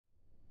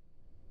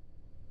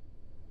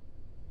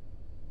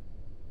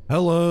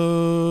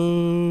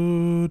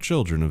Hello,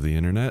 children of the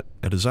internet.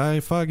 It is I,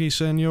 Foggy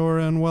Senor,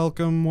 and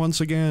welcome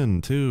once again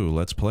to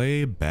Let's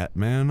Play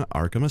Batman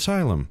Arkham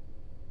Asylum.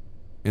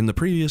 In the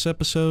previous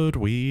episode,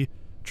 we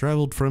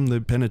traveled from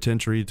the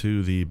penitentiary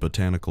to the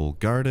Botanical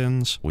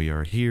Gardens. We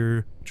are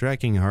here,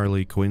 tracking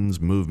Harley Quinn's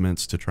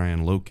movements to try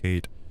and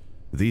locate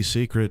the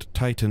secret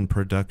Titan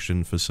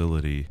production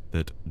facility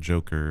that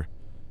Joker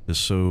is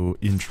so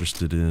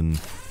interested in.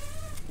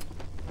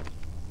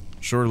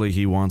 Surely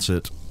he wants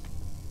it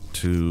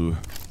to,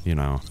 you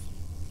know,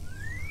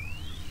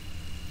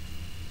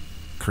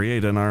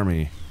 create an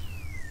army,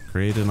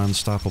 create an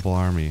unstoppable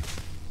army.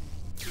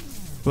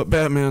 But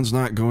Batman's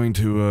not going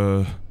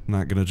to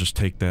just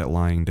take that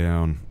lying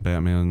down.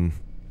 Batman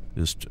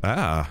is,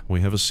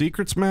 we have a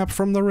secrets map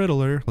from the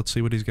Riddler. Let's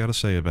see what he's got to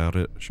say about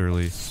it.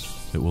 Surely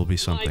it will be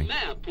something. My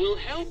map will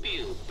help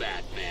you,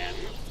 Batman.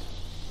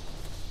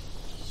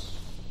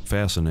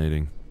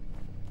 Fascinating.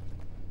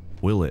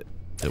 Will it?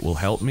 It will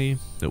help me?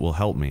 It will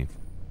help me.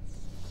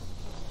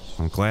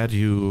 I'm glad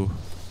you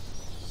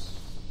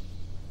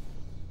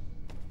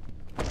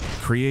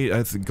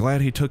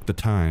glad he took the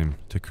time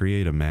to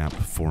create a map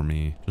for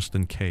me, just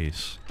in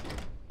case.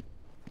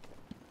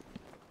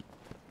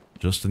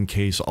 Just in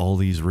case all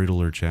these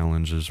Riddler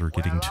challenges were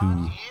getting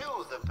too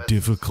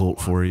difficult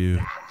for you.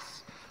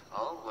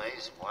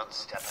 Always one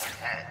step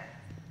ahead.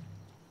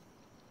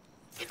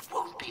 It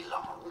won't be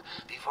long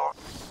before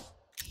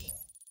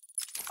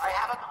I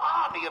have an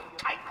army of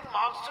Titan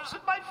monsters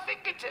at my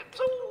fingertips.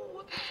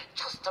 Oh,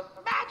 just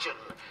imagine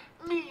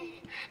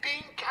me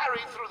being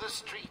carried through the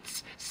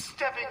streets,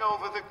 stepping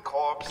over the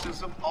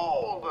corpses of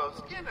all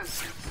those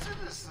innocent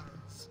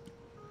citizens.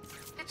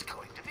 It's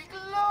going to be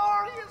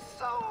glorious,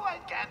 so I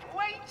can't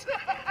wait.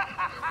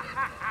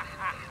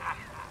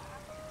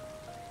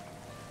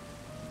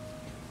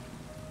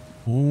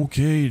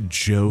 Okay,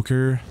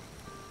 Joker.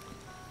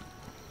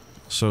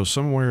 So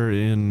somewhere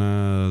in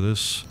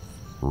this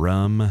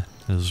rum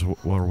is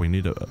where we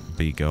need to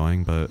be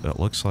going, but it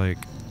looks like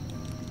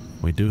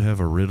we do have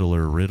a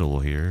Riddler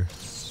riddle here.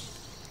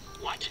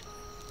 What?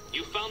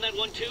 You found that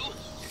one too?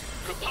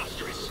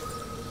 Preposterous.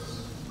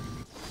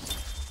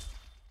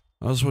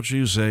 That's what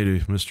you say,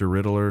 Mr.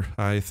 Riddler.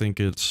 I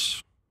think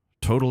it's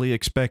totally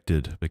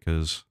expected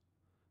because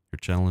your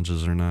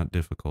challenges are not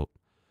difficult.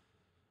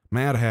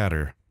 Mad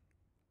Hatter.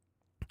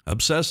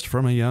 Obsessed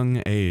from a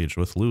young age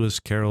with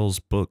Lewis Carroll's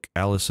book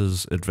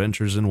Alice's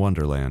Adventures in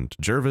Wonderland,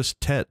 Jervis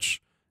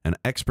Tetch, an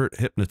expert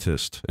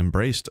hypnotist,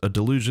 embraced a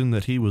delusion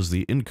that he was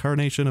the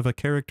incarnation of a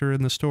character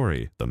in the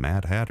story, the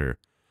Mad Hatter.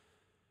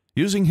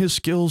 Using his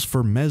skills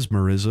for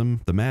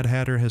mesmerism, the Mad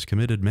Hatter has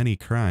committed many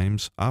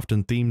crimes,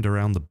 often themed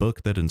around the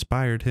book that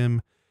inspired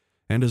him,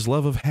 and his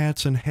love of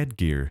hats and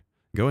headgear,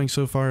 going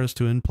so far as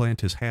to implant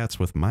his hats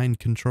with mind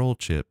control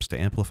chips to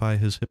amplify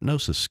his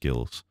hypnosis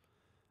skills.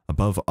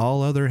 Above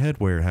all other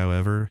headwear,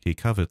 however, he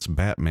covets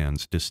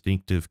Batman's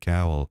distinctive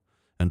cowl,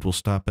 and will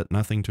stop at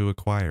nothing to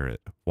acquire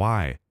it.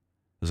 Why?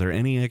 Is there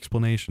any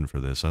explanation for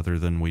this other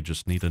than we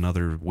just need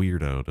another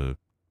weirdo to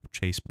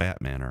chase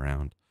Batman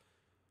around?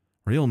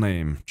 Real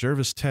name,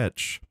 Jervis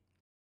Tetch.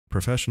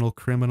 Professional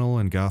criminal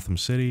in Gotham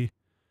City.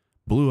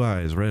 Blue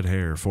eyes, red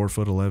hair,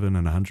 4'11"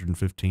 and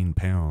 115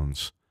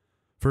 pounds.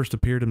 First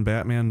appeared in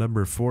Batman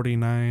number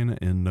 49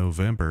 in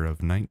November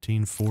of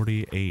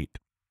 1948.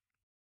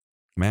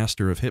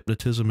 Master of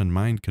hypnotism and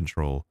mind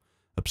control.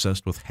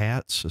 Obsessed with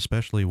hats,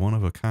 especially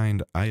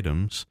one-of-a-kind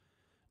items.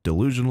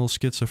 Delusional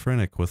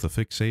schizophrenic with a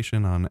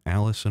fixation on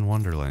Alice in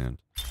Wonderland.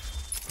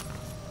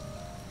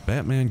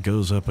 Batman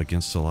goes up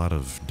against a lot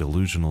of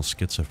delusional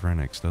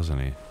schizophrenics, doesn't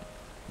he?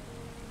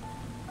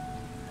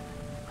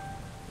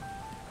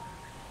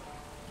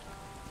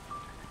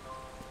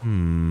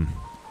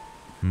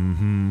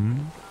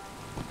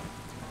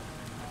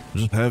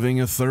 Just having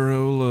a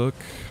thorough look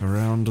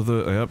around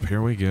the... Yep,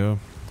 here we go.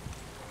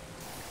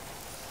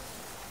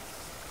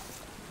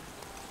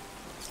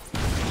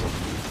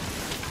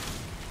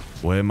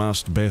 We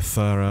must be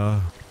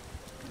thorough.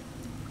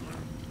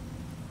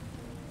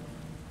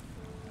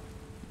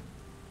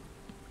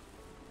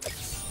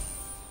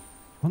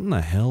 What in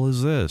the hell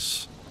is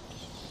this?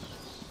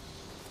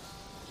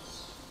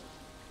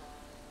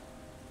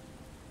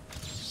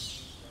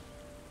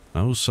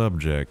 No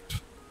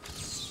subject.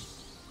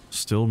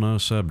 Still no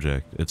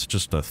subject. It's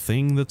just a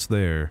thing that's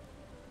there.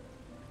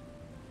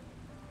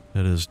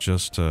 It is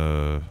just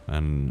a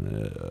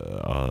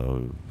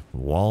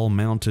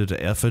wall-mounted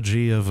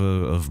effigy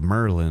of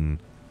Merlin.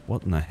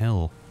 What in the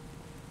hell?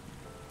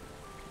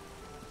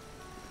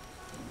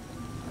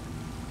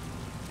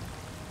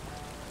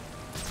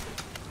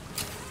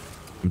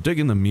 I'm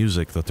digging the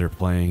music that they're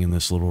playing in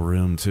this little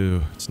room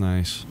too. It's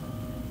nice.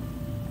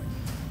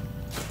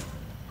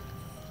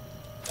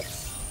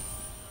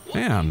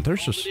 Man,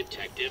 there's just a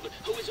detective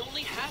who is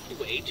only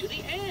halfway to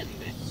the end.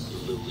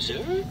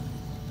 Loser?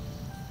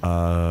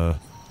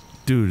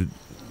 Dude,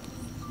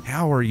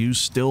 how are you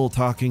still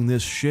talking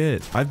this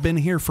shit? I've been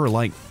here for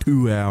like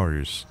 2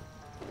 hours.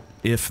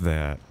 If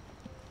that.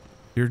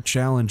 Your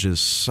challenges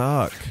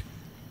suck.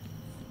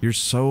 You're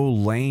so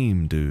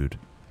lame, dude.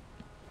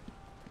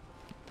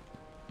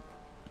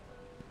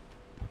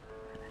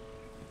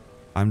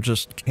 I'm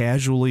just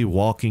casually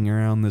walking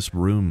around this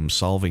room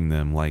solving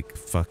them like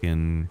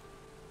fucking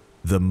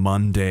the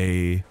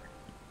Monday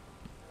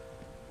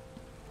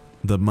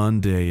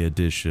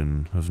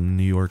edition of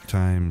New York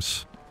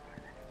Times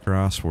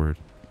crossword.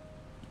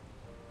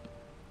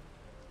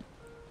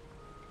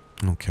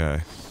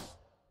 Okay.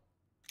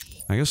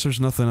 I guess there's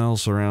nothing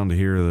else around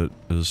here that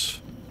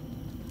is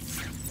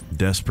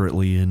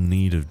desperately in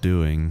need of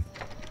doing.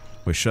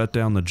 We shut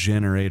down the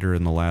generator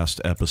in the last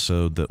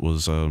episode that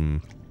was,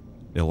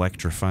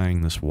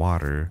 electrifying this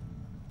water,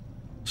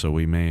 so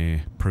we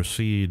may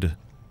proceed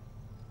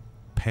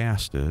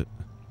past it.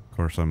 Of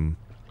course, I'm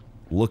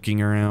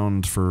looking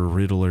around for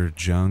Riddler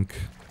junk,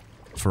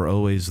 for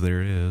always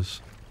there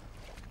is.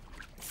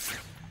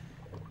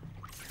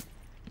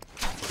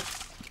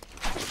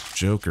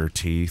 Joker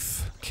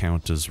teeth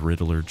count as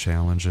Riddler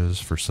challenges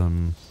for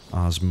some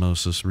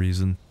osmosis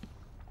reason.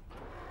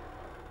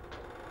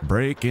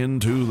 Break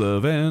into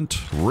the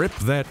vent, rip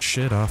that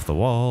shit off the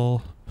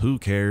wall. Who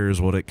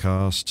cares what it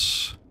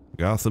costs?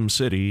 Gotham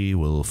City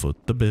will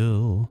foot the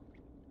bill.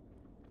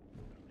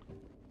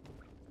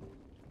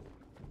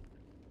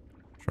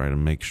 Try to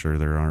make sure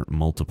there aren't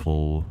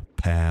multiple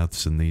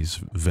paths in these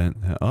vent...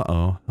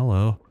 Uh-oh,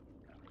 hello.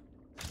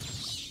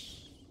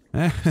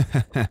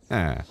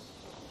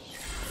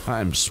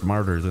 I'm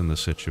smarter than the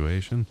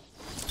situation.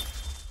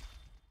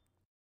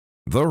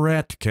 The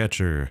Rat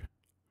Catcher.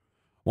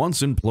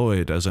 Once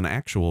employed as an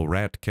actual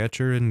rat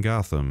catcher in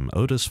Gotham,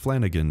 Otis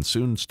Flanagan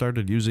soon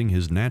started using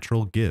his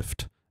natural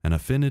gift, an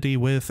affinity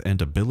with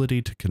and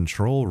ability to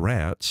control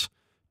rats,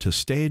 to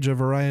stage a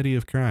variety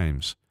of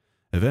crimes.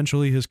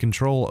 Eventually, his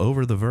control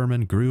over the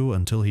vermin grew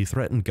until he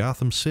threatened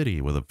Gotham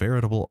City with a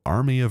veritable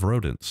army of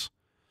rodents.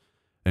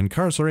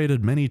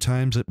 Incarcerated many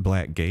times at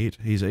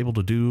Blackgate, he's able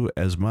to do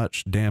as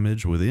much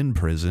damage within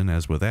prison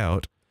as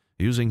without,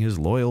 using his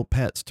loyal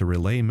pets to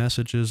relay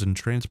messages and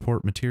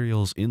transport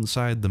materials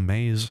inside the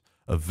maze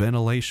of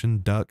ventilation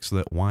ducts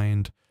that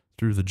wind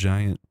through the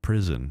giant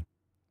prison.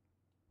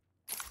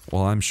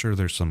 Well, I'm sure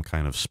there's some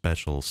kind of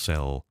special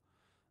cell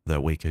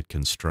that we could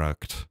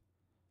construct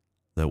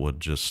that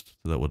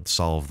would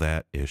solve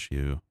that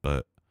issue,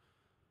 but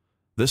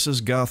this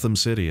is Gotham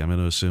City. I'm going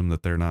to assume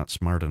that they're not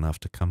smart enough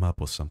to come up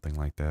with something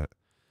like that.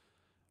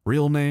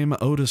 Real name,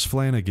 Otis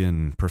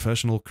Flanagan,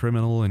 professional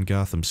criminal in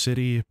Gotham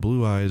City,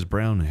 blue eyes,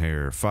 brown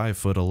hair,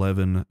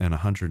 5'11" and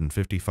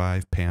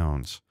 155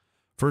 pounds.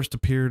 First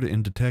appeared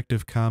in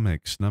Detective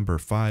Comics number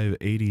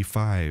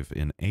 585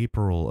 in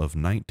April of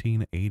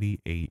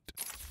 1988.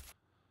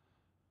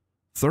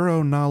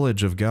 Thorough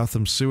knowledge of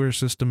Gotham's sewer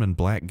system and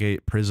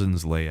Blackgate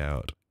Prison's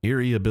layout.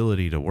 Eerie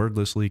ability to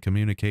wordlessly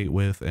communicate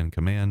with and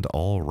command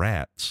all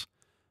rats.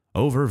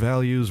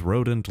 Overvalues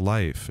rodent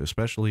life,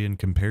 especially in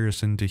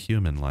comparison to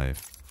human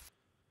life.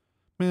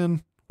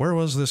 Man, where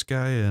was this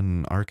guy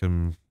in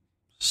Arkham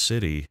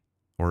City?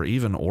 Or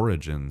even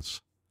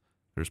Origins?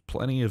 There's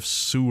plenty of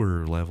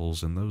sewer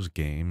levels in those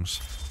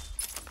games.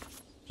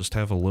 Just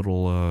have a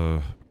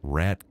little,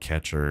 rat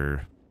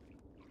catcher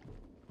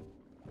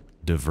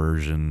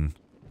diversion.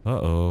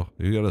 Uh-oh,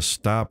 you gotta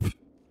stop.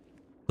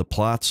 The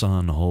plot's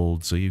on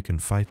hold so you can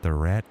fight the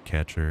rat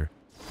catcher.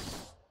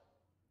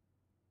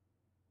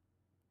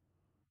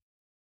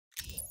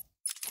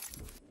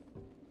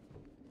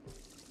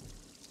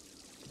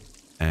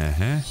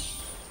 Uh-huh.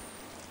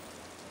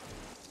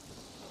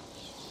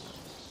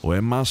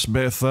 We must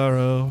be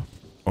thorough,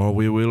 or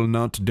we will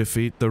not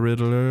defeat the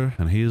Riddler,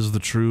 and he is the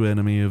true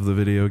enemy of the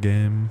video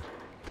game.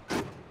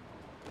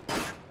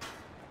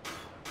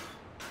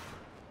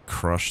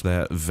 Crush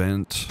that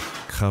vent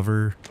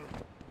cover,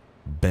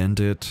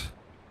 bend it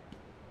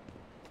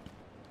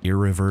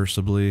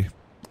irreversibly,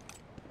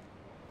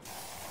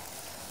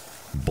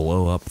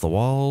 blow up the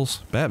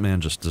walls.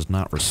 Batman just does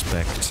not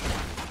respect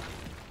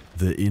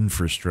the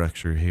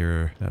infrastructure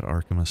here at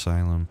Arkham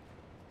Asylum.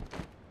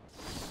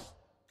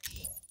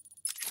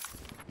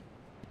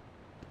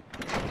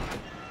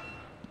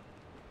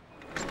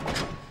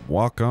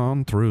 Walk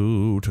on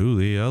through to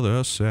the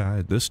other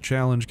side. This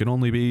challenge can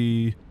only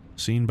be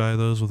seen by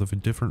those with a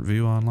different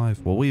view on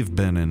life. Well, we've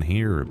been in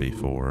here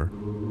before.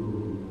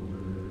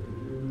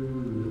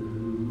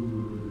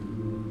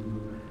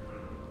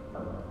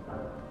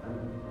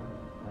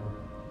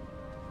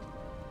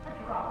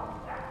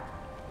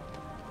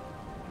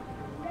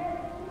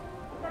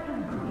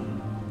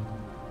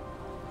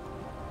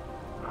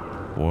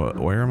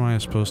 Where am I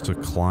supposed to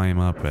climb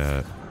up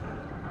at?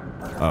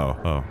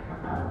 Oh.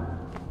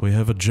 We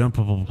have a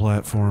jumpable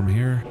platform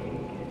here.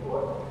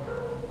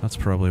 That's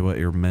probably what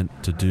you're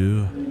meant to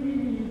do.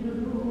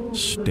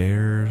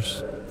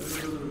 Stairs.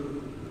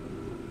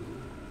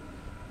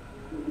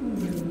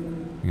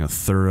 A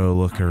thorough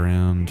look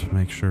around,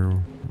 make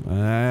sure.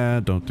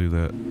 Don't do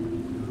that.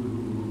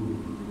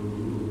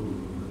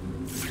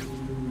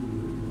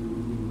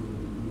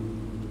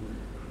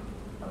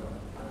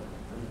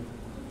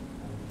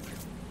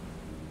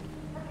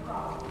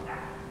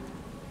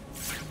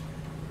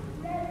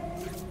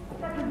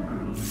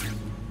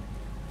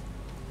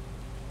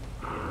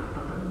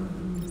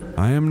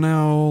 I am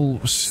now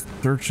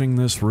searching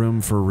this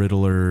room for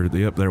Riddler.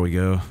 Yep, there we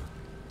go.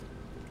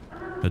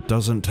 It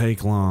doesn't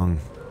take long.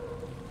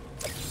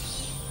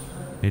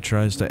 He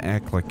tries to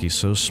act like he's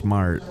so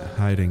smart,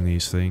 hiding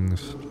these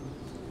things.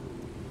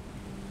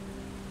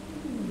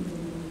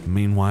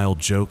 Meanwhile,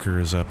 Joker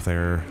is up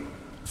there,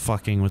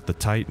 fucking with the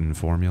Titan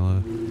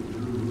formula.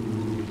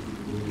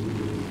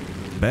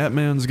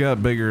 Batman's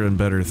got bigger and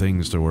better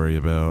things to worry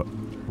about.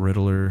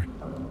 Riddler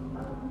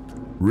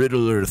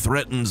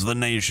threatens the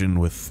nation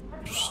with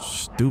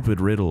stupid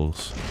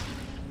riddles.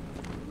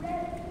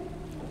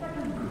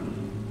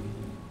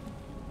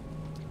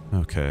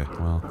 Okay,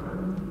 well,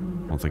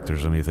 I don't think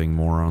there's anything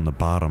more on the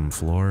bottom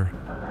floor.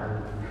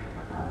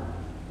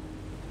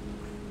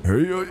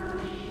 Hey,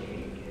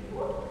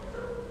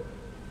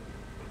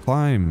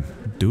 climb,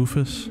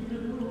 doofus.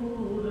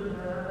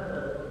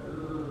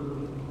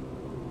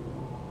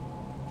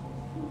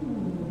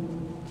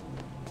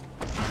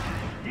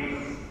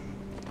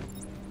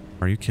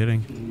 Are you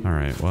kidding?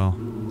 Alright, well,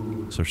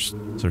 is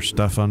there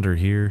stuff under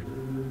here?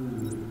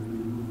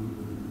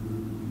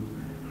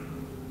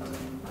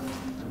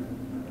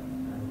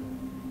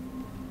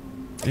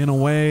 In a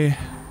way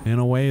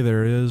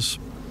there is.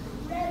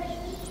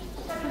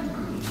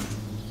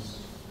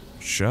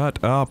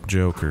 Shut up,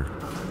 Joker.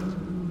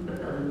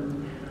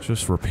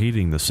 Just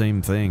repeating the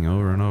same thing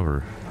over and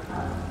over.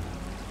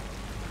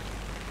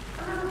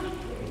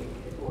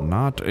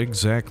 Not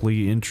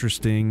exactly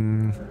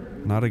interesting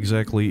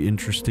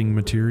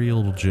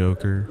material,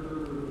 Joker.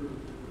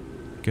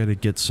 Gotta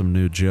get some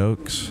new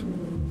jokes,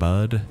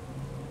 bud.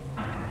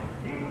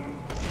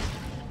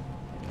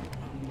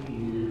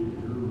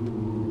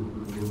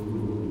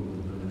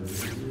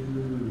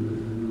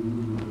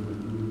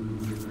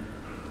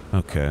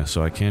 Okay,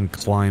 so I can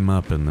climb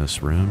up in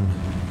this room,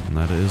 and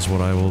that is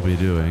what I will be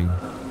doing.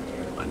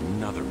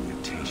 Another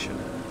mutation.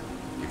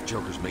 If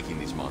Joker's making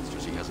these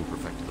monsters, he hasn't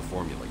perfected the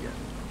formula yet.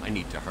 I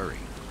need to hurry.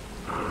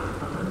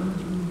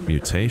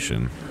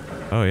 Mutation?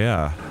 Oh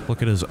yeah,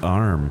 look at his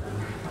arm.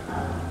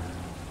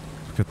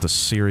 Look at the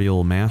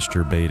serial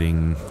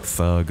masturbating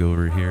thug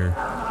over here.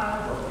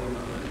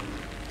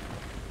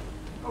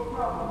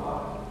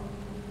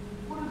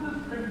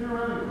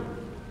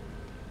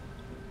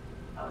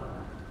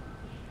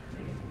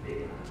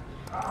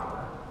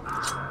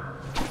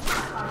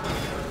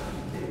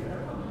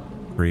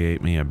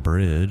 Create me a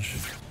bridge.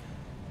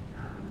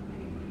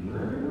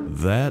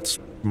 That's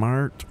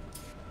smart.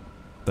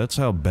 That's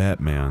how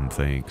Batman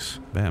thinks.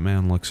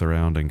 Batman looks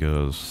around and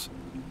goes,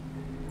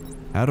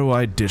 how do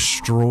I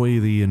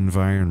destroy the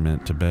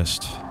environment to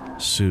best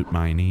suit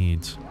my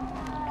needs?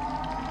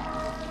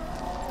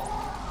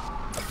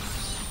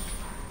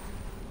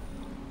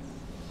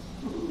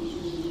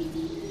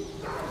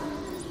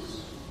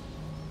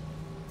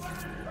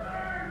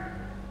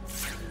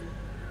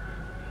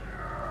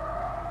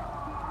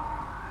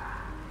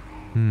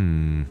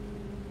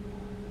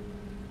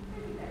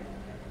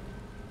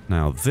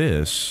 Now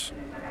this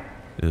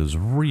is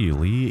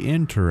really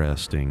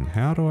interesting.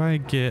 How do I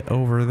get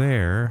over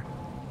there?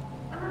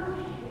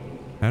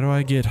 How do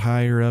I get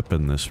higher up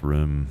in this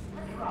room?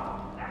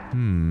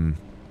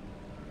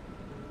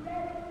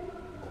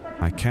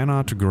 I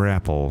cannot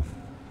grapple.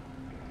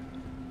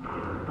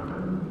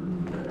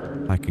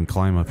 I can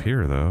climb up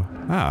here though.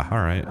 Ah,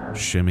 alright.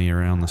 Shimmy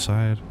around the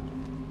side.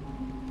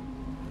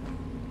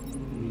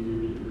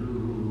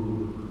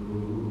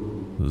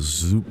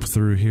 Zoop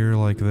through here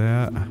like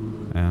that.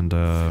 And,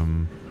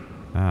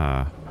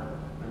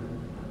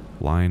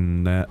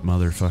 line that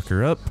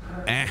motherfucker up.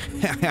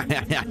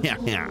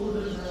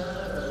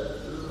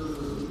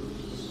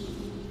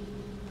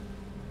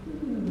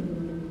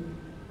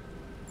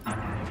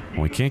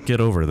 We can't get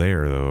over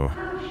there, though.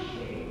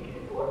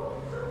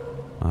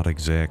 Not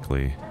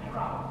exactly.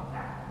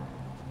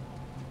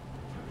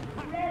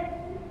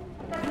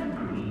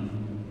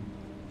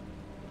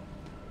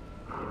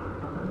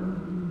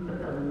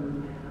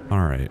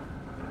 Alright.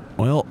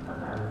 Well,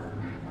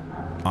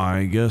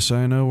 I guess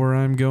I know where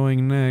I'm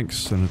going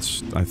next, and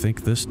it's, I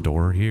think, this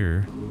door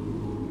here.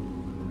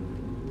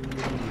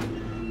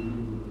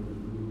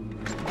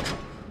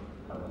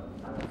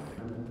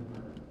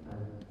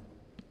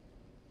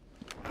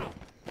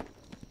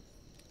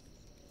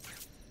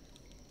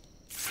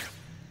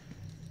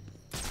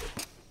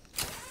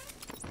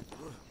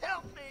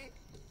 Help me!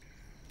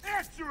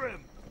 Answer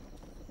him!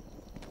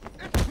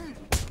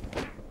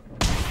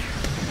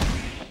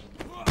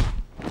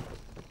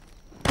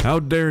 How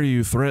dare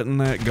you threaten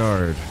that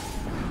guard?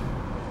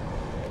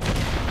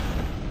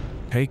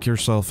 Take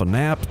yourself a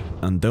nap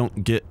and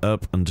don't get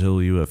up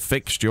until you have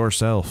fixed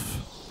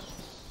yourself.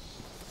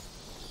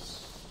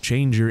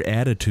 Change your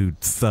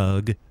attitude,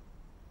 thug.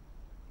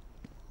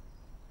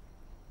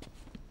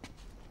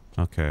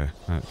 Okay,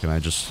 can I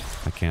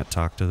can't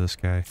talk to this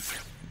guy.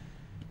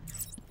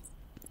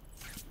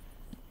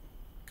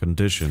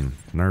 Condition,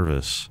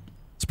 nervous.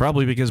 It's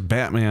probably because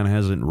Batman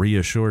hasn't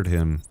reassured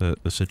him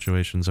that the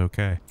situation's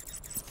okay.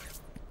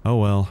 Oh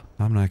well,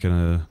 I'm not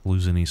gonna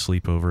lose any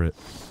sleep over it.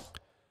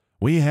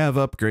 We have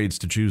upgrades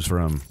to choose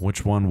from.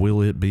 Which one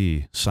will it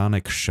be?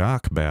 Sonic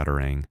Shock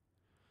Batarang.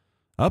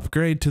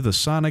 Upgrade to the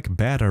Sonic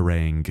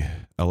Batarang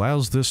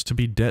allows this to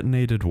be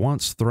detonated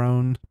once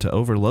thrown to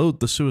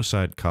overload the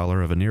suicide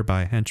collar of a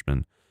nearby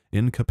henchman,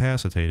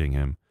 incapacitating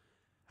him.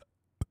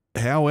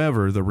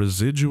 However, the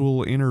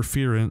residual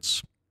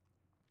interference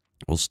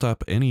will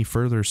stop any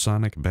further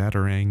Sonic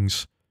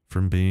Batarangs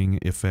from being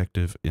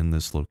effective in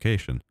this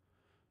location.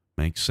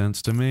 Makes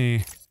sense to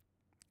me,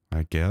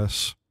 I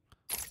guess.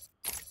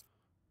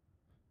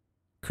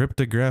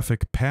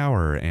 Cryptographic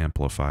Power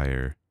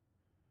Amplifier.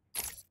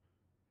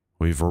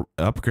 We've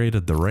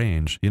upgraded the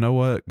range. You know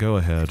what? Go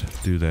ahead.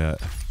 Do that.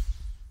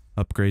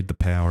 Upgrade the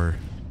power.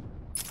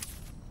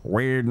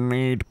 We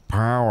need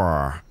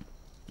power.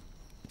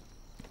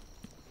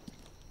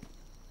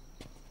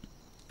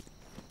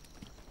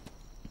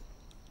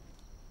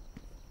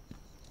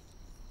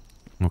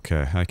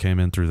 Okay, I came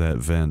in through that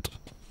vent.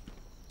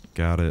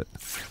 Got it.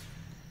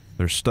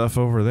 There's stuff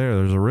over there.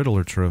 There's a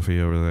Riddler trophy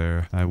over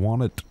there. I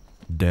want it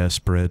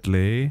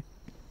desperately.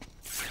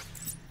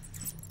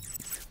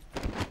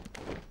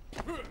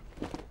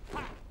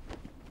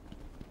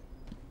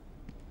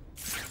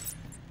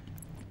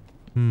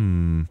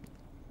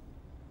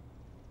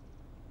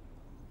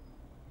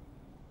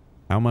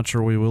 How much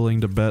are we willing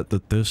to bet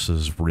that this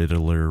is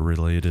Riddler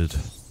related?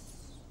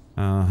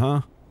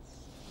 Uh-huh.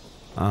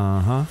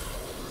 Uh-huh.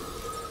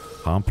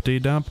 Humpty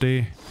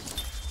Dumpty.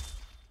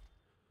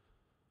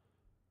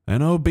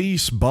 An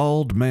obese,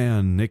 bald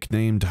man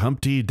nicknamed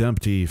Humpty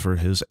Dumpty for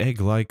his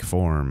egg-like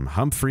form.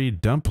 Humphrey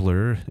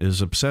Dumpler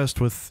is obsessed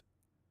with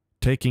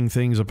taking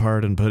things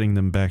apart and putting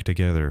them back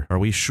together. Are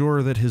we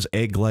sure that his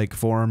egg-like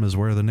form is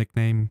where the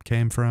nickname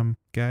came from,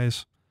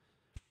 guys?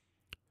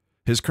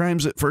 His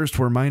crimes at first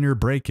were minor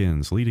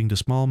break-ins, leading to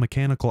small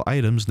mechanical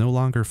items no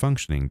longer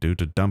functioning due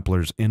to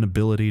Dumpler's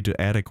inability to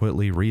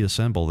adequately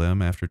reassemble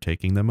them after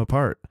taking them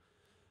apart.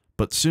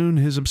 But soon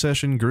his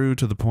obsession grew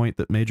to the point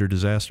that major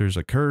disasters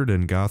occurred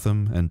in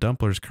Gotham, and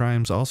Dumpler's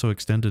crimes also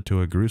extended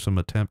to a gruesome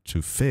attempt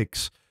to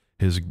fix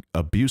his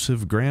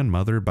abusive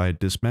grandmother by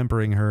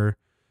dismembering her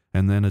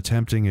and then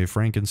attempting a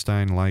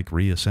Frankenstein-like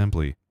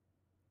reassembly.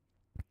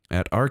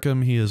 At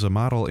Arkham, he is a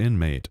model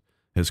inmate,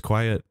 his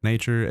quiet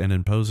nature and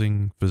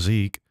imposing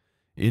physique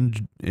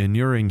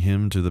inuring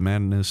him to the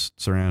madness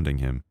surrounding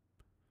him.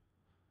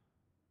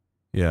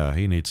 Yeah,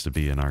 he needs to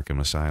be in Arkham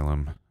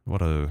Asylum.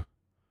 What a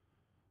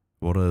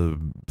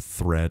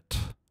threat.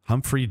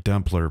 Humphrey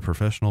Dumpler,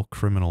 professional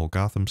criminal,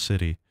 Gotham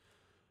City.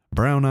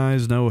 Brown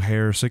eyes, no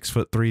hair,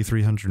 6'3",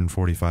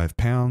 345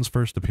 pounds.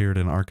 First appeared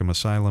in Arkham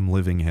Asylum,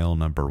 Living Hell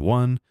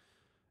 #1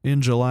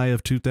 in July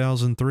of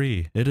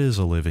 2003. It is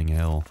a living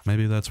hell.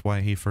 Maybe that's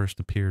why he first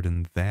appeared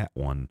in that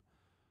one.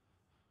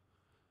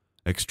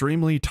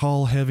 Extremely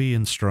tall, heavy,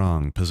 and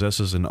strong,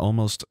 possesses an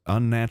almost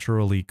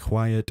unnaturally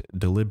quiet,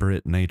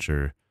 deliberate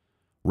nature.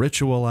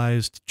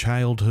 Ritualized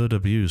childhood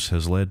abuse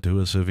has led to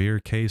a severe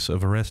case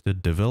of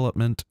arrested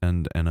development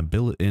and an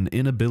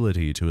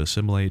inability to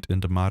assimilate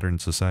into modern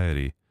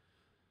society.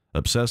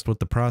 Obsessed with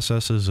the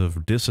processes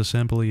of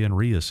disassembly and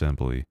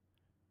reassembly.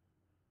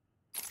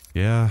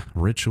 Yeah,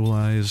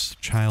 ritualized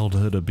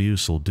childhood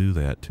abuse will do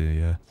that to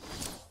you.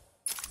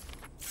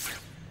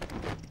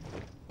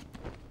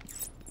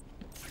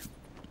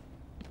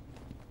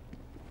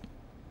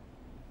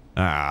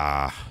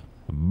 Ah,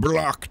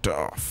 blocked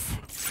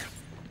off.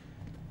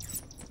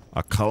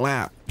 A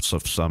collapse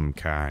of some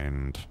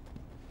kind.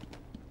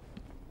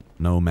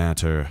 No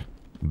matter.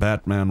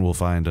 Batman will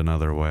find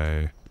another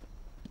way.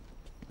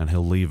 And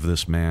he'll leave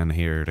this man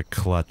here to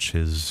clutch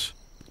his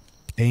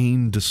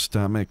pained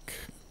stomach.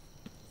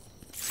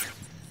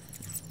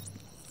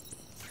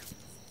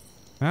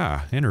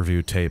 Ah,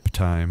 interview tape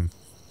time.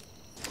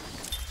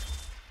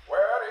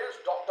 Where is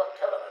Dr.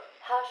 Kellerman?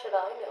 How should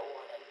I know,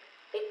 Warden?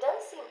 It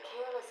does seem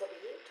careless of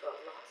you to have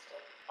lost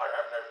him. I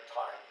have no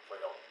time for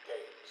your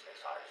games,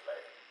 Miss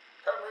Isley.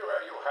 Tell me where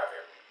you have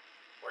him.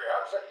 We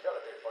have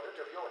security footage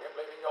of you and him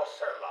leaving your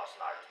cell last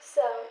night.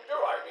 So? Do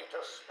I need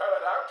to spell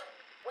it out?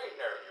 We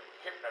know you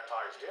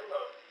hypnotized him,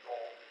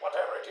 or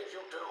whatever it is you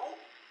do.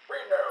 We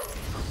know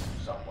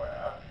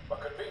somewhere,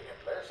 but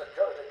conveniently,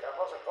 security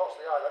cameras across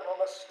the island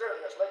were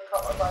mysteriously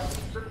covered by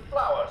leaves and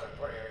flowers at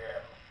 3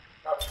 a.m.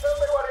 Now tell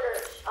me what it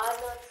is. I'm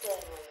not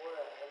saying a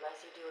word unless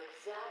you do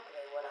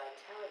exactly what I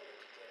tell you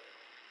to do.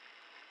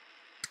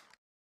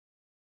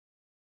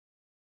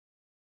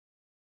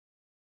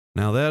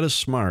 Now that is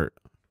smart.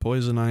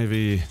 Poison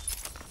Ivy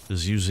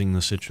is using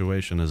the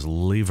situation as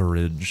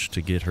leverage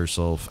to get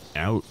herself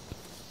out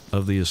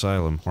of the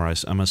asylum, or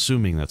I'm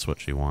assuming that's what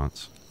she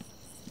wants.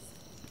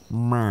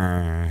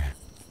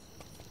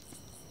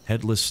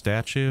 Headless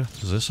statue?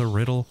 Is this a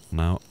riddle?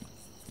 No.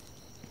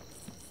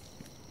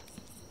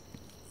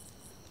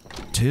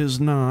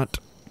 'Tis not.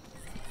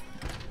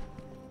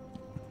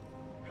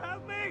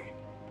 Help me!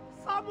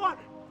 Someone!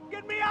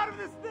 Get me out of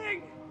this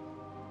thing!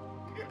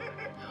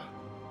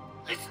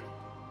 Listen,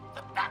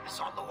 the bat is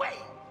on the way.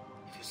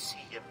 If you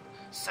see him,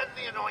 send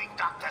the annoying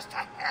doctors to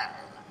hell.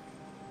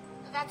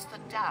 That's the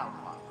down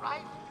one,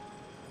 right?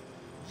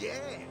 Yeah,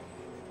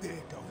 they're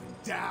going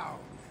down.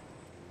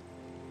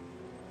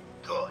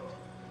 Good.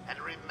 And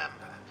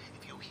remember,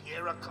 if you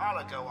hear a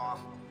collar go off,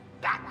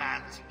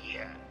 Batman's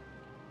here.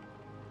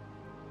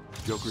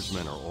 Joker's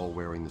men are all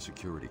wearing the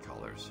security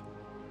collars.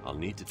 I'll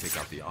need to take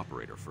out the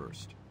operator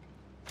first.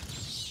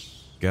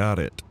 Got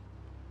it.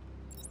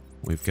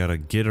 We've got to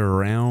get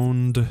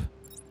around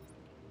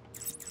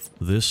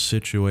this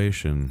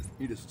situation.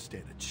 He doesn't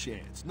stand a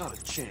chance. Not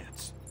a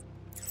chance.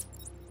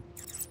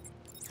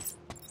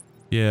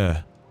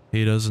 Yeah,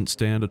 he doesn't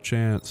stand a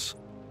chance.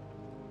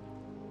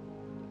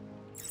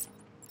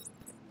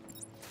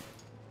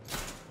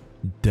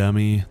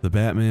 Dummy, the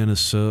Batman is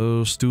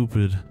so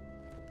stupid,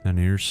 and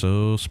you're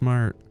so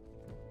smart.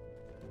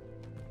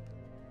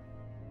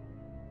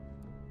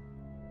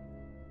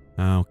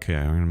 Okay,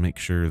 I'm gonna make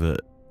sure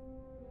that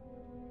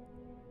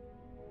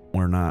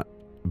we're not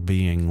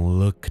being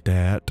looked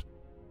at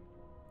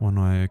when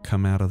I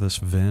come out of this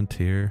vent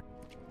here.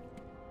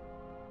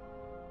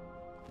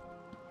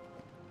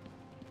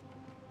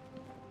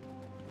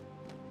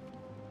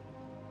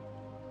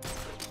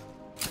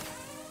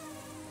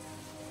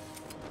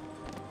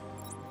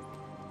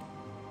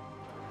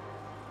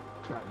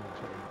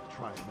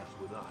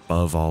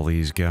 Above all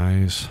these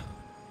guys.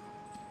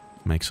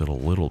 Makes it a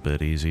little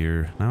bit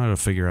easier. Now I gotta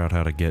figure out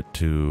how to get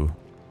to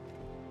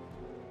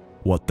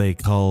what they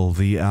call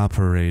the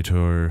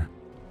operator.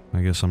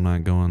 I guess I'm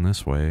not going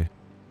this way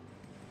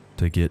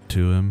to get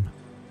to him.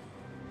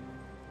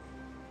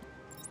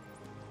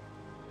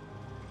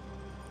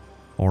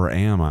 Or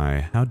am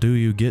I? How do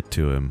you get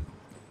to him?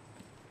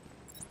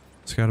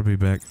 It's gotta be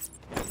back.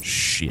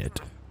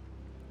 Shit.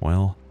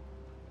 Well.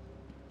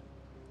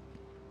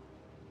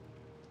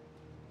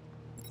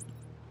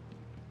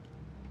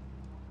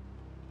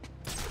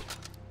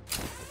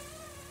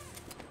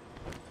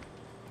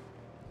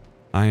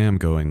 I am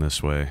going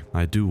this way.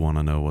 I do want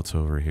to know what's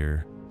over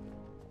here.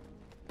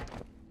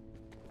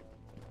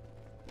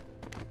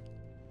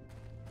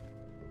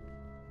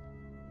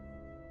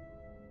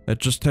 It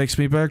just takes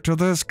me back to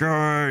this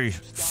guy.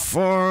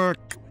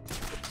 Fuck.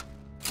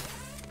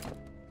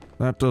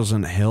 That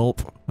doesn't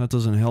help. That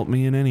doesn't help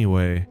me in any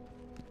way.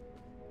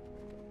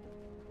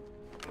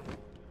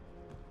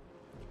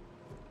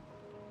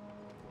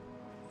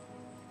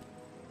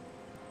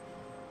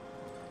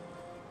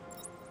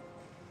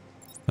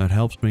 That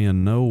helps me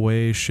in no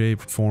way, shape,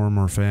 form,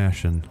 or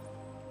fashion.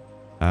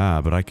 Ah,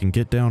 but I can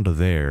get down to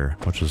there,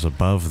 which is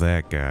above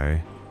that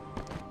guy.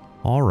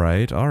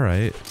 Alright,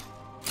 alright.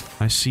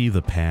 I see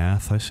the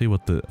path. I see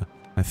what the...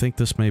 I think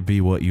this may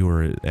be what you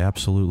were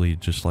absolutely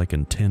just like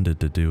intended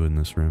to do in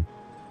this room.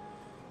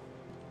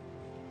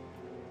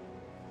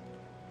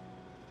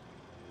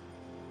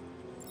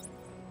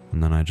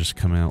 And then I just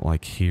come out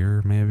like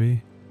here,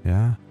 maybe?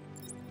 Yeah?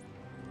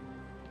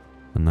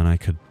 And then I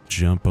could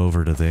jump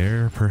over to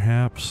there,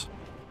 perhaps?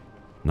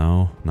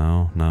 No,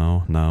 no,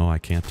 no, no, I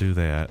can't do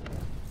that.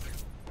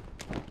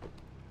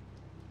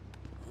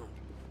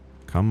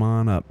 Come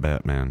on up,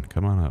 Batman.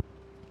 Come on up.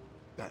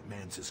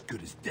 Batman's as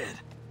good as dead.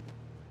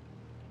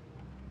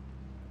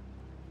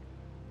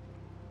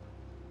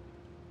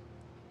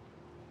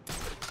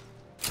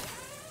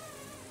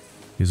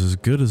 He's as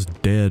good as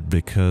dead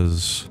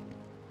because...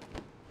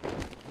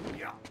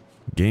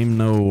 game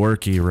no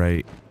worky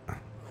right.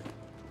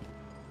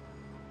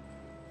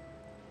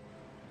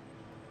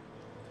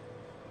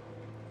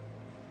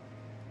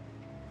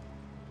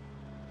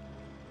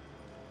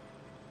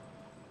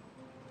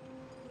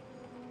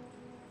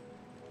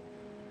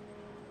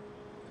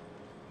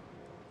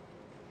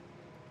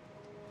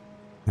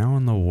 How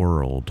in the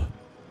world?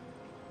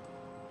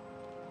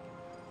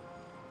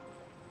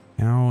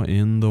 How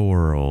in the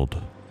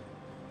world?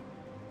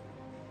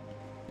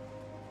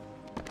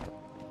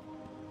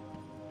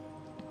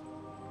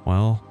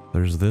 Well,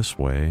 there's this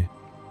way.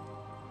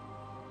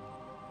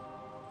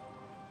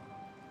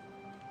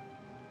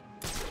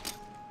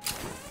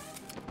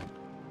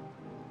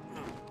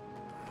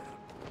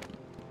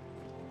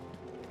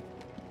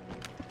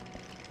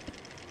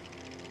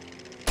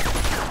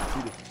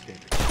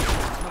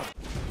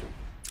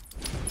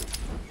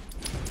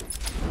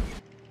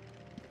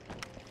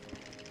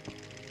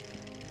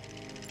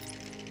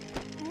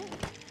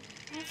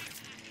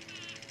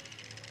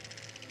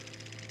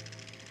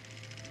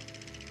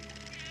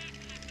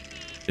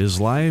 Is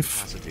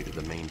life? Incapacitated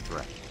the main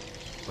threat,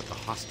 but the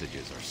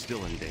hostages are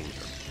still in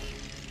danger.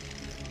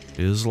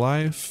 Is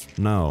life?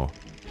 No.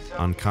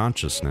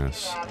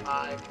 Unconsciousness.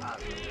 Well,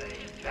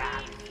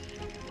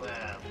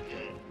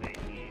 good for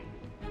you.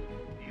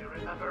 You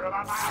remember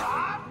about my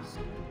alarms?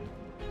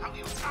 How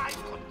you guys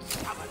couldn't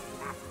summon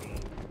nothing.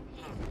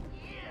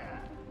 He's here.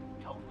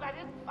 Don't let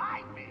him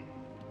find me.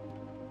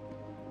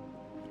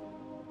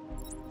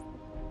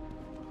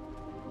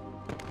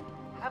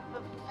 Have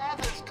the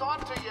feathers gone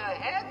to your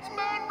heads,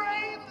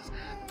 Moonraves?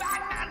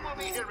 Batman will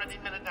be here any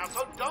minute now,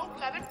 so don't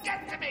let him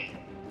get to me!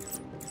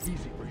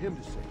 Easy for him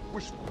to say.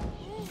 Wishful.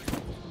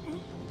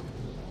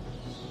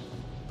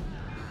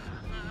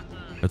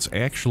 It's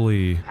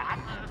actually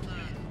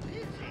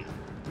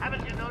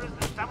Haven't you noticed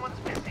that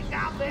someone's missing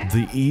down there?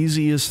 the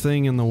easiest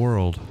thing in the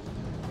world.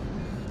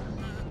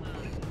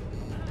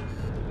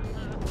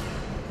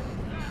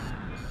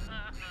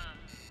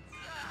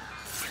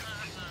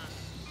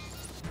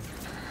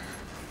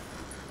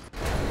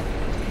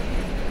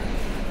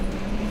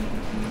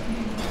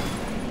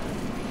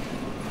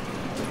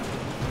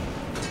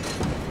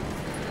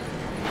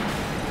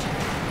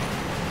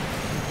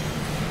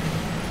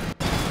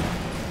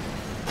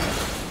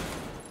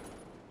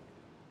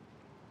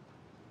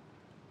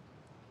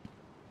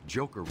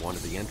 Joker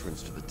wanted the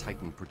entrance to the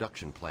Titan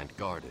production plant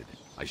guarded.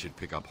 I should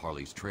pick up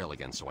Harley's trail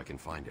again so I can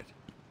find it.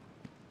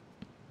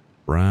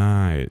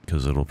 Right,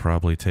 because it'll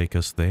probably take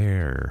us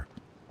there.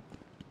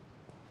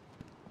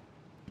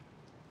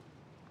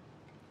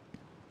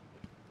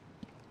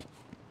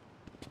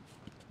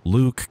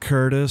 Luke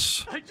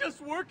Curtis. I just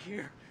work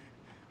here.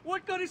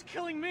 What good is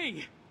killing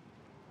me?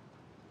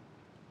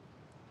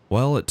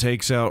 Well, it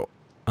takes out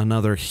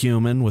another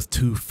human with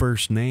 2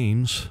 first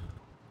names.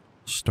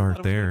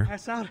 Start there.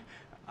 Pass out.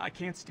 I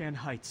can't stand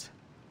heights.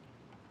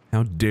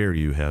 How dare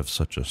you have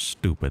such a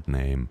stupid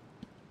name?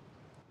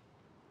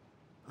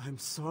 I'm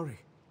sorry.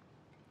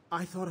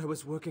 I thought I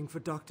was working for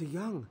Dr.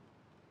 Young.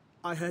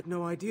 I had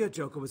no idea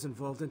Joker was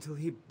involved until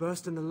he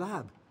burst in the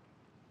lab.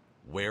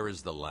 Where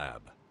is the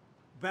lab?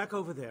 Back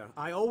over there.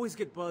 I always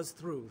get buzzed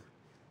through.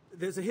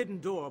 There's a hidden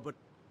door, but,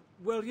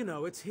 well, you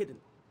know, it's hidden.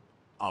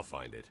 I'll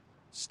find it.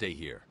 Stay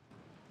here.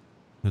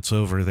 It's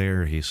over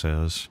there, he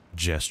says,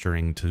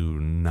 gesturing to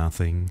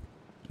nothing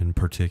in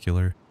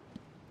particular.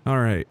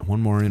 Alright,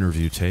 one more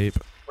interview tape.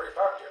 We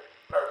found him.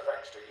 No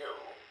thanks to you.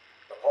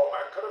 The poor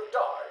man could have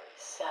died.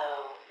 So,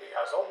 He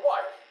has a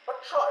wife, a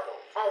child.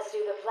 as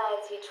do the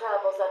plants he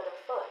trambles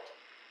underfoot.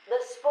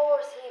 The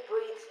spores he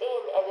breathes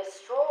in and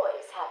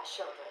destroys have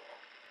children.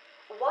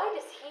 Why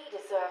does he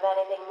deserve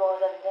anything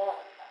more than them?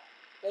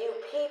 You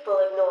people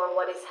ignore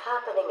what is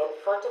happening in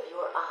front of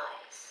your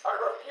eyes. I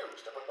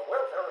refuse to put the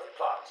welfare of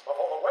plants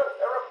before the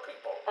welfare of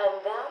people. And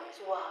that is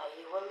why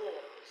you will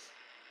lose.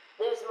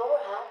 There's more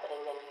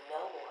happening than you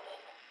know, Warden.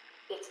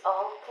 It's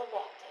all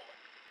connected.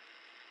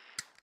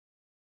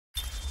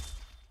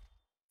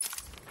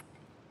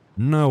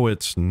 No,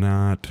 it's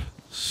not.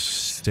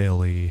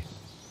 Silly.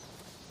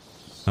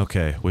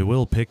 Okay, we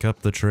will pick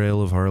up the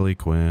trail of Harley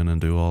Quinn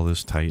and do all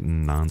this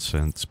Titan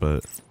nonsense,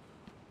 but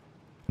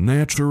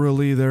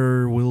naturally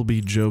there will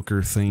be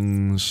Joker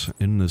things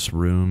in this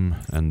room,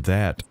 and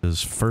that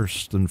is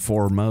first and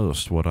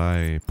foremost what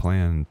I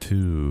plan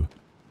to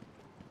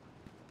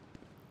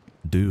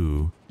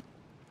do.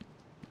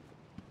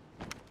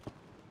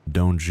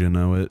 Don't you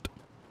know it?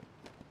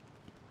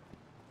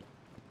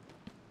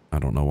 I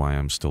don't know why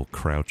I'm still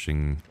crouch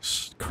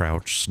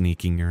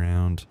sneaking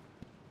around.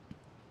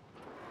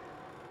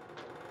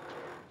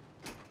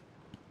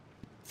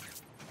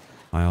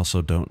 I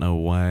also don't know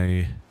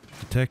why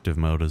detective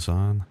mode is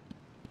on.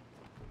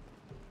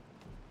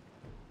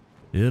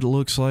 It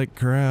looks like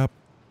crap.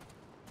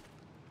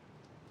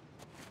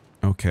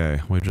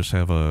 Okay, we just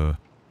have a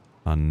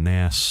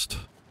nest.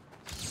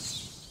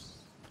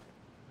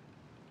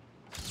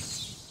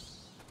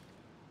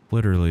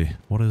 Literally,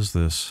 what is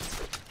this?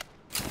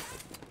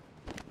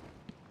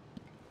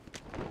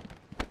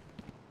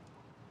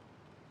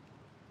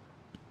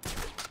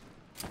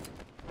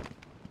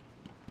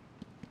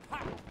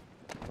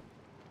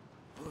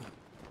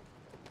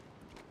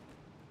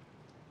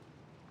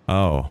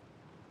 Oh.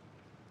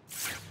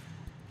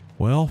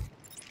 Well,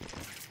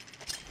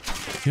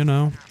 you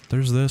know,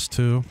 there's this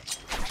too.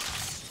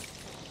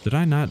 Did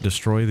I not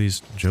destroy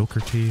these Joker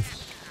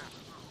teeth?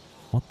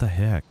 What the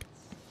heck?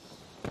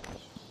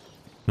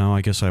 No,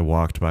 I guess I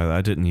walked by that.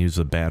 I didn't use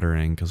the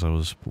battering because I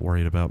was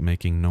worried about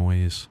making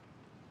noise.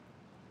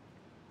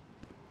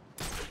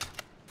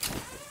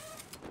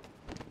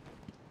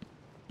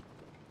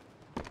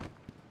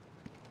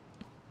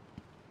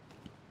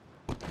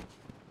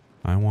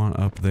 I want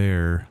up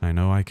there. I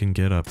know I can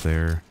get up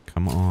there.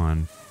 Come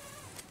on.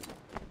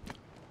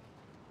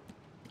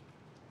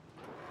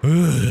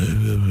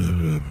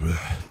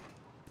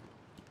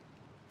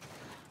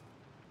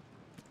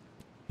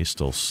 He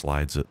still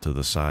slides it to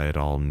the side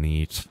all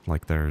neat,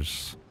 like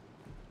there's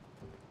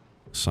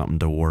something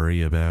to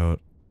worry about.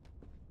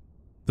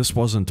 This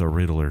wasn't a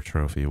Riddler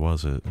trophy,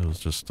 was it? It was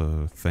just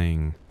a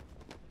thing.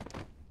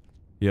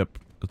 Yep,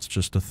 it's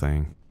just a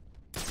thing.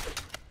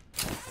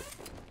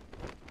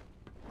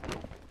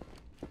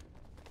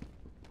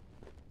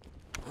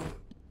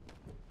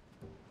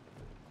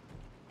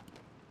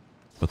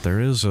 But there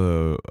is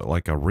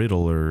like a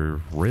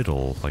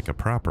riddle, like a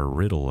proper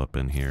riddle up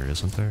in here,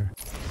 isn't there?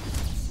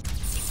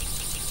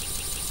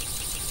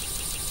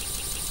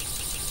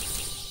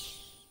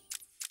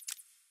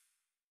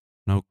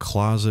 No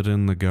closet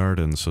in the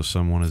garden, so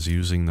someone is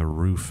using the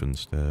roof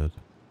instead.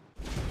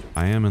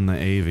 I am in the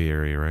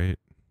aviary, right?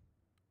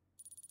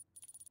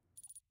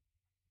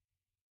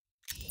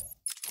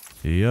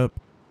 Yep.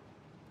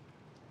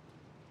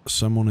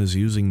 Someone is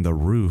using the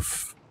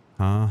roof.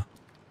 Huh?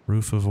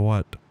 Roof of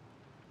what?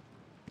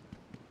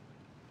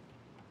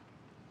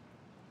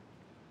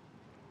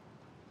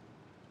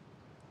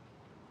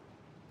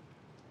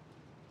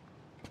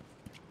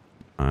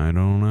 I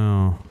don't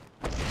know.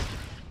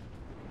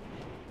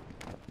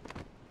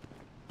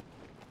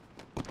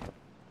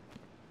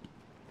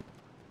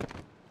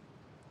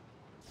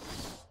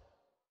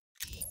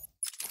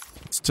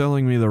 It's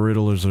telling me the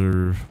riddles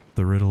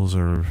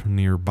are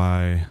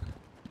nearby,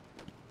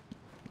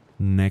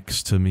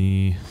 next to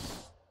me,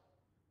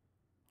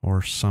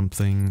 or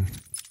something.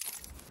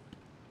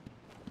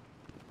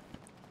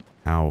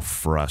 How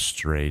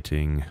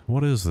frustrating.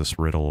 What is this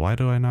riddle? Why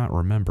do I not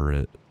remember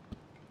it?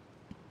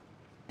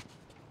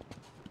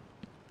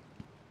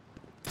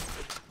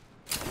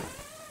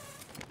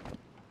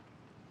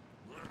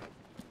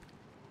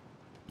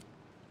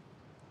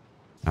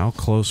 How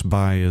close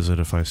by is it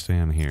if I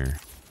stand here?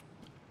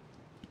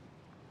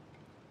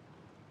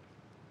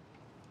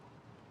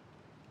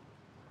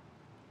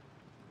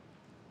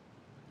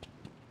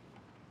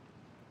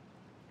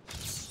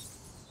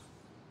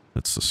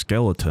 It's the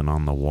skeleton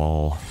on the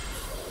wall.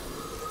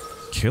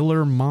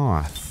 Killer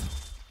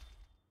moth.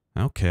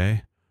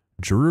 Okay.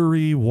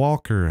 Drury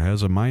Walker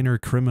was a minor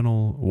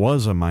criminal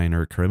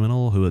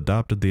who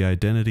adopted the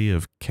identity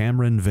of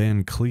Cameron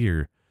Van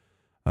Cleer,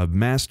 a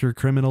master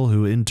criminal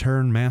who in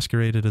turn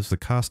masqueraded as the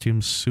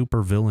costume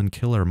supervillain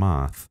Killer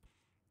Moth.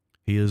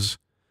 He is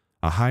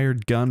a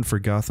hired gun for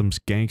Gotham's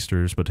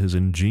gangsters, but his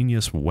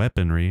ingenious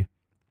weaponry,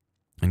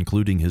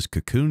 including his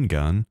cocoon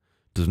gun,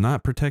 does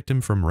not protect him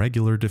from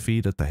regular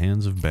defeat at the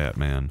hands of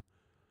Batman.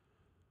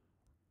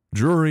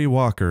 Drury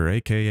Walker,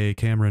 aka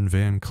Cameron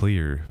Van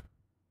Cleer,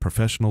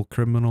 professional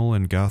criminal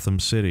in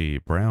Gotham City,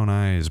 brown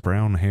eyes,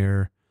 brown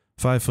hair,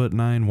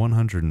 5'9",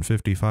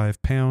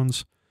 155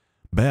 pounds.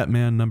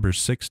 Batman number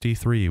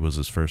 63 was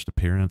his first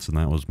appearance, and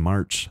that was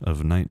March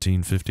of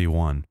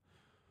 1951.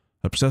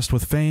 Obsessed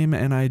with fame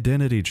and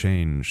identity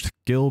change,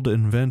 skilled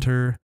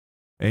inventor,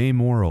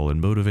 amoral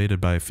and motivated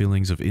by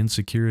feelings of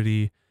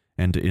insecurity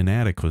and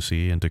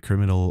inadequacy into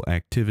criminal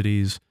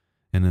activities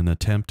in an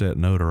attempt at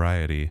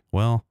notoriety.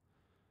 Well,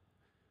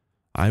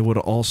 I would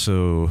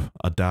also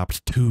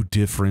adopt 2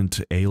 different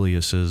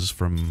aliases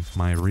from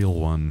my real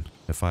one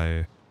if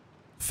I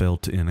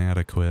felt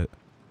inadequate.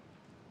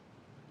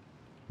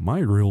 My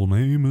real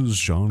name is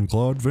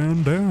Jean-Claude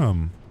Van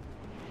Damme,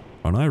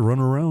 and I run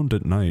around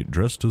at night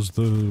dressed as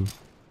the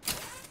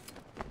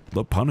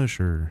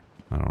Punisher.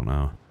 I don't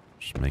know,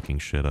 just making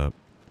shit up.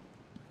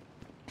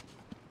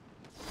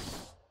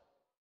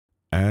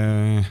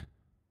 I'm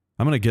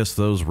gonna guess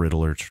those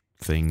Riddler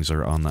things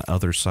are on the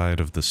other side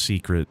of the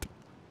secret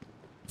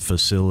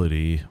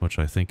facility, which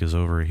I think is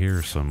over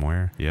here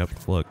somewhere.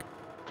 Yep, look.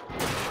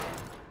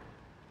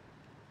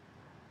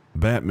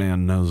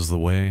 Batman knows the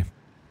way.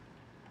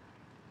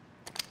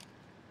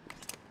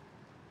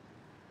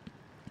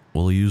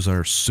 We'll use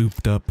our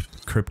souped-up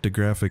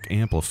cryptographic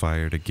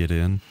amplifier to get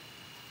in.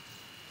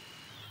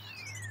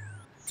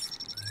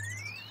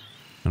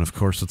 And of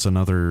course it's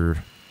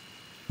another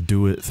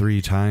do it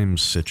 3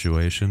 times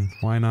situation.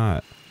 Why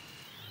not?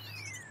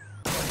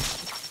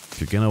 If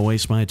you're gonna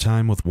waste my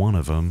time with one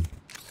of them.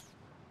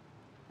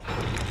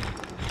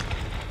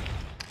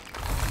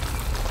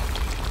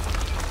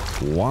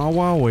 Wow,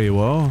 wow, wee,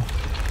 whoa.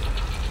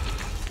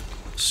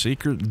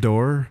 Secret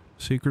door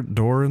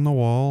in the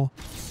wall.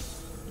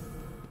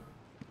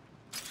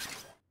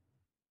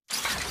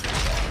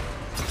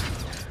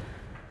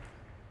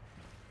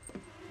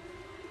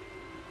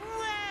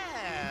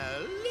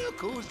 Well, look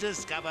who's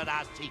discovered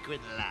our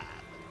secret lab.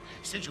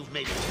 Since you've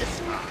made it this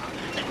far,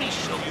 let me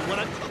show you what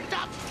I've cooked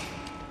up.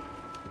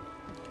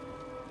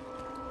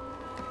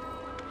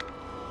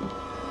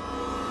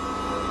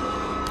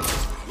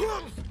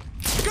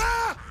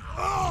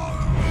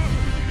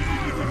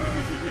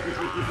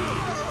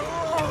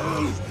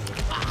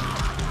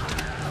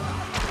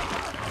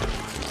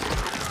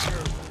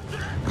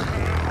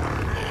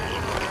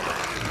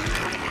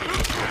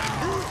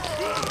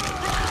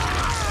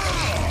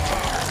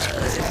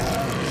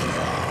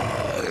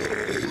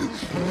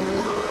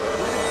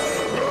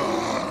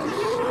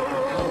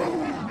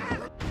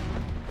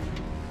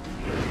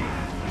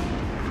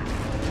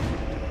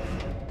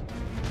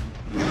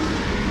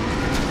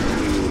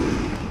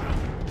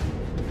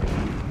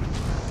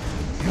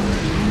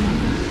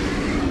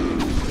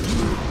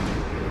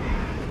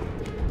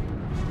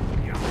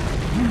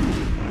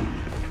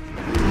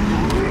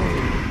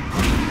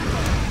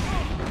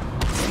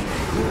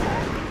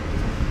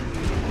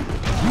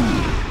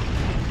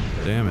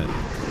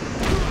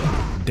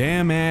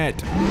 Damn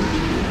it!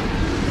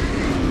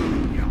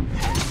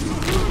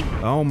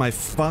 Oh my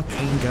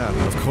fucking god.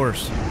 Of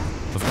course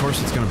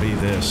it's gonna be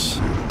this.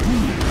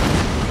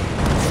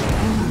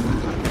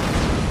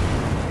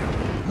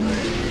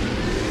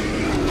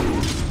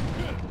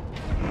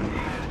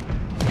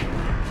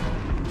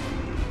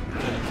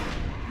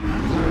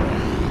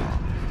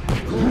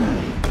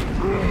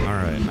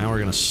 Alright, now we're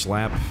gonna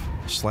slap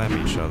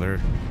each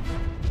other.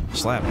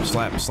 Slap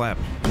fight, slap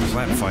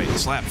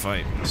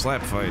fight.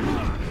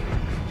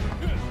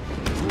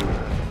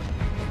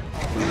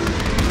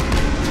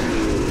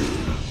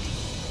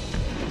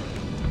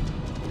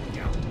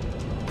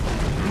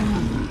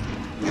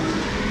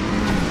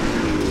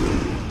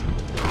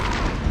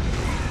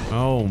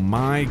 Oh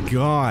my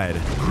god.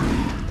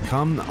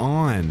 Come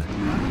on.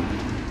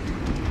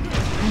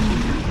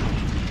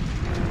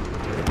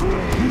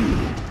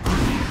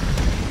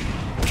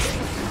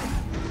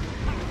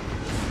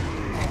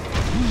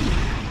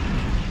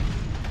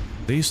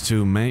 These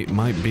two might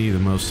be the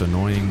most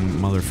annoying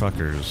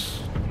motherfuckers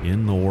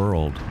in the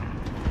world.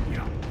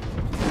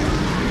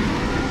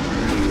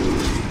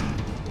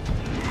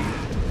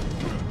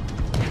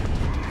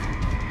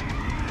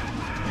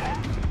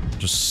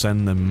 Just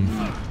send them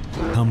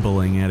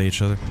tumbling at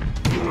each other.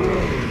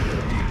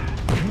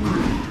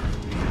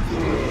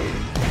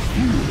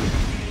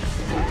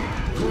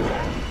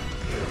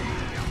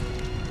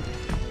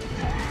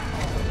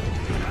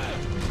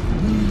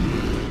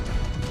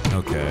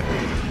 Okay,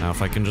 now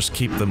if I can just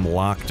keep them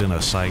locked in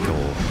a cycle.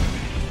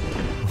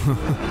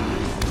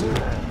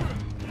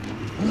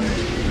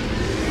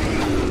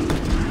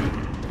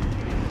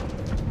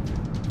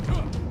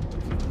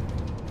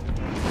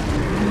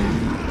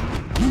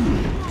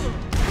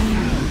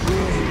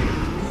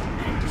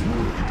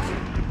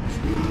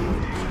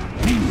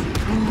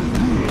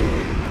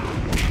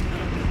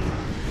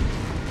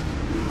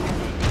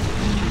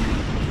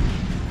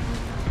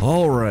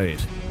 All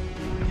right.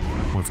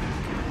 We've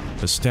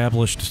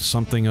established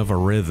something of a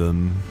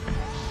rhythm.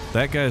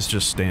 That guy's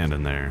just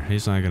standing there.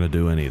 He's not gonna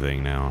do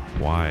anything now.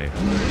 Why?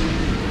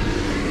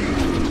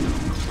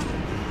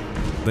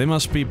 They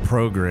must be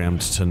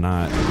programmed to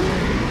not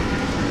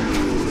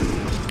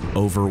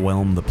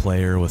overwhelm the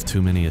player with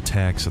too many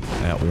attacks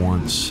at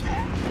once.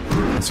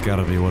 That's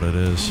gotta be what it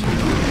is.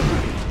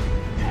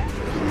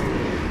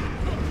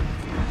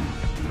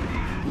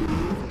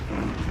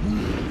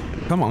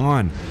 Come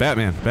on!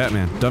 Batman!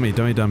 Batman! Dummy,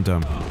 dummy, dum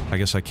dum. I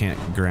guess I can't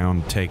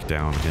ground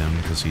takedown him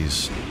because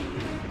he's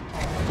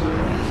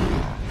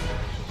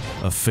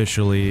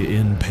officially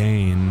in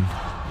pain.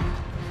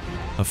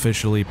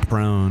 Officially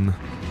prone.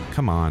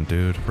 Come on,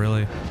 dude.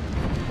 Really?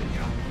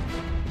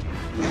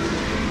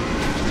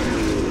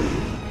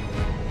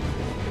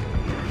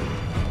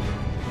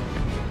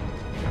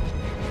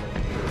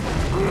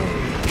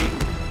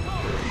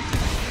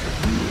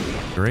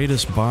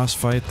 Greatest boss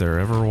fight there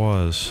ever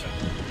was.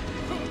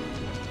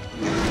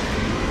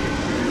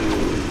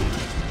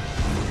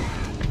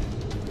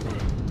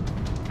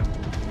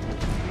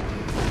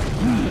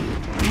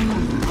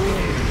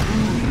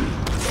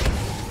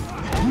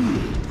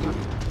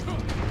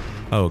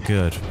 Oh,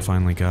 good.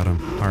 Finally got him.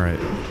 Alright.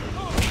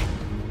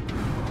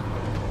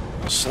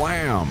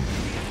 Slam!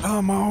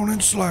 Come on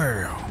and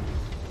slam!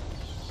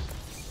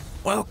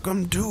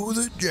 Welcome to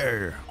the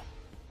jail!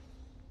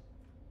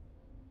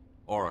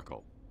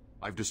 Oracle,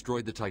 I've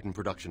destroyed the Titan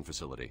production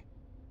facility.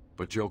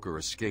 But Joker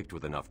escaped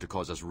with enough to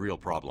cause us real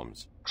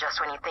problems. Just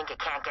when you think it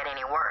can't get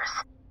any worse.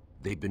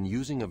 They've been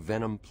using a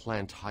venom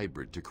plant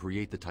hybrid to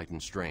create the Titan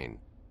strain.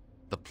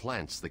 The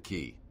plant's the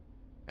key.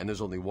 And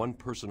there's only one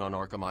person on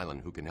Arkham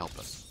Island who can help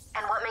us.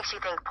 And what makes you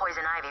think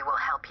Poison Ivy will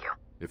help you?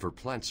 If her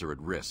plants are at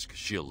risk,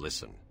 she'll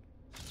listen.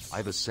 I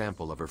have a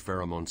sample of her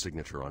pheromone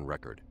signature on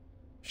record.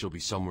 She'll be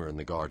somewhere in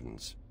the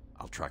gardens.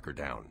 I'll track her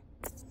down.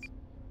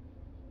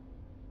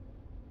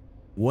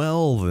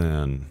 Well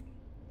then.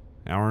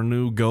 Our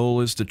new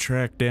goal is to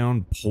track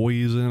down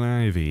Poison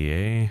Ivy,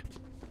 eh?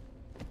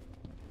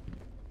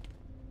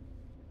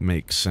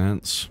 Makes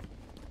sense.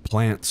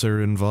 Plants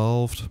are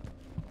involved.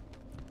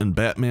 And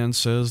Batman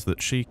says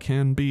that she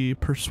can be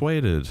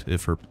persuaded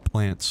if her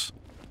plants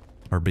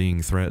are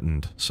being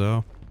threatened.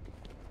 So,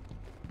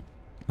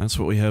 that's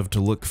what we have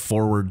to look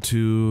forward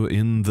to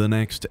in the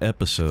next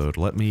episode.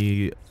 Let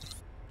me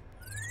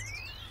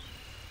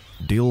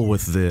deal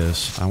with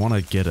this. I want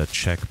to get a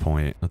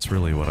checkpoint. That's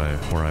really what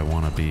where I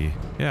want to be.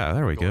 Yeah,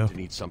 there we go. We're going to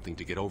need something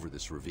to get over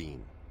this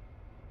ravine.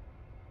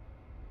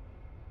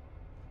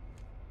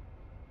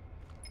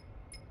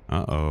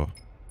 Uh-oh.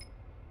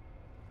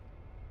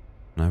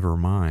 Never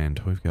mind,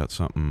 we've got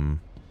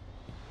something.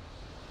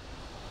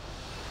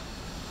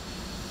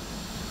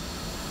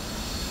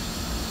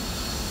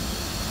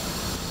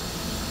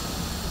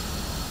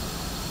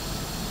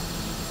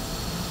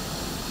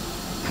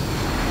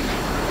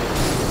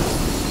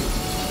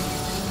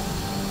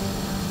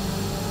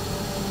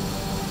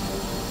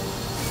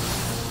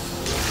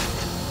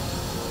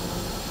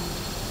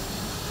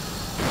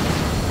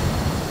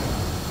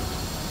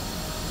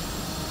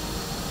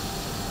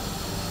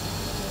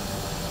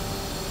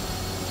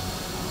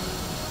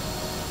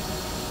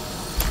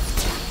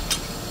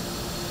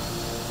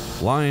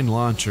 Line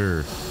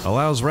launcher.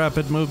 Allows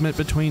rapid movement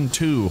between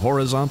two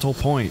horizontal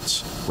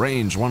points.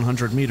 Range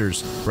 100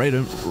 meters. Rate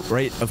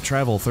of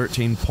travel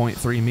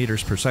 13.3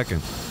 meters per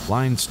second.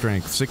 Line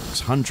strength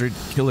 600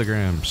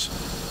 kilograms.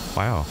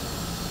 Wow.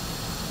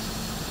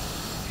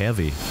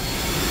 Heavy.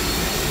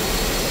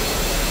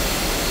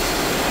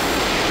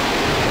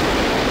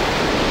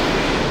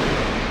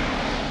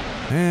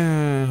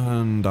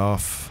 And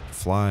off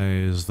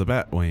flies the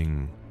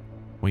Batwing.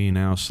 We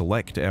now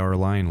select our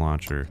line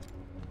launcher.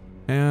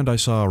 And I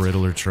saw a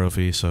Riddler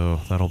trophy,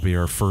 so that'll be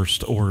our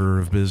first order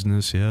of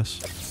business,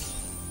 yes?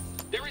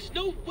 There is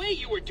no way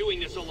you were doing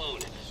this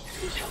alone.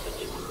 Who's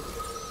helping you?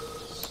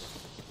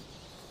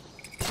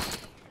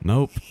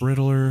 Nope,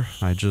 Riddler.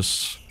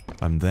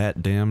 I'm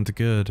that damned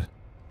good.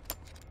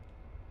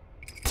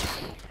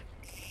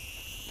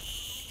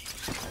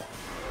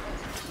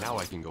 Now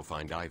I can go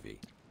find Ivy.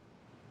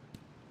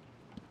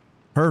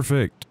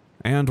 Perfect.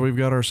 And we've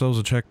got ourselves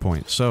a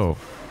checkpoint, so...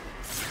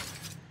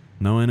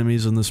 no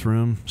enemies in this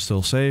room,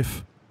 still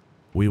safe.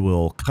 We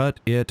will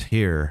cut it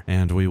here,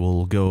 and we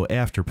will go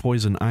after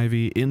Poison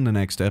Ivy in the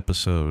next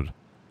episode.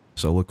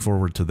 So look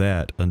forward to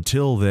that.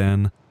 Until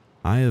then,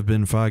 I have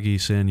been Foggy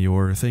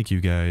Senor. Thank you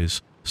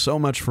guys so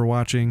much for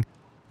watching.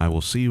 I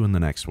will see you in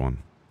the next one.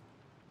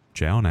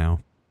 Ciao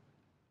now.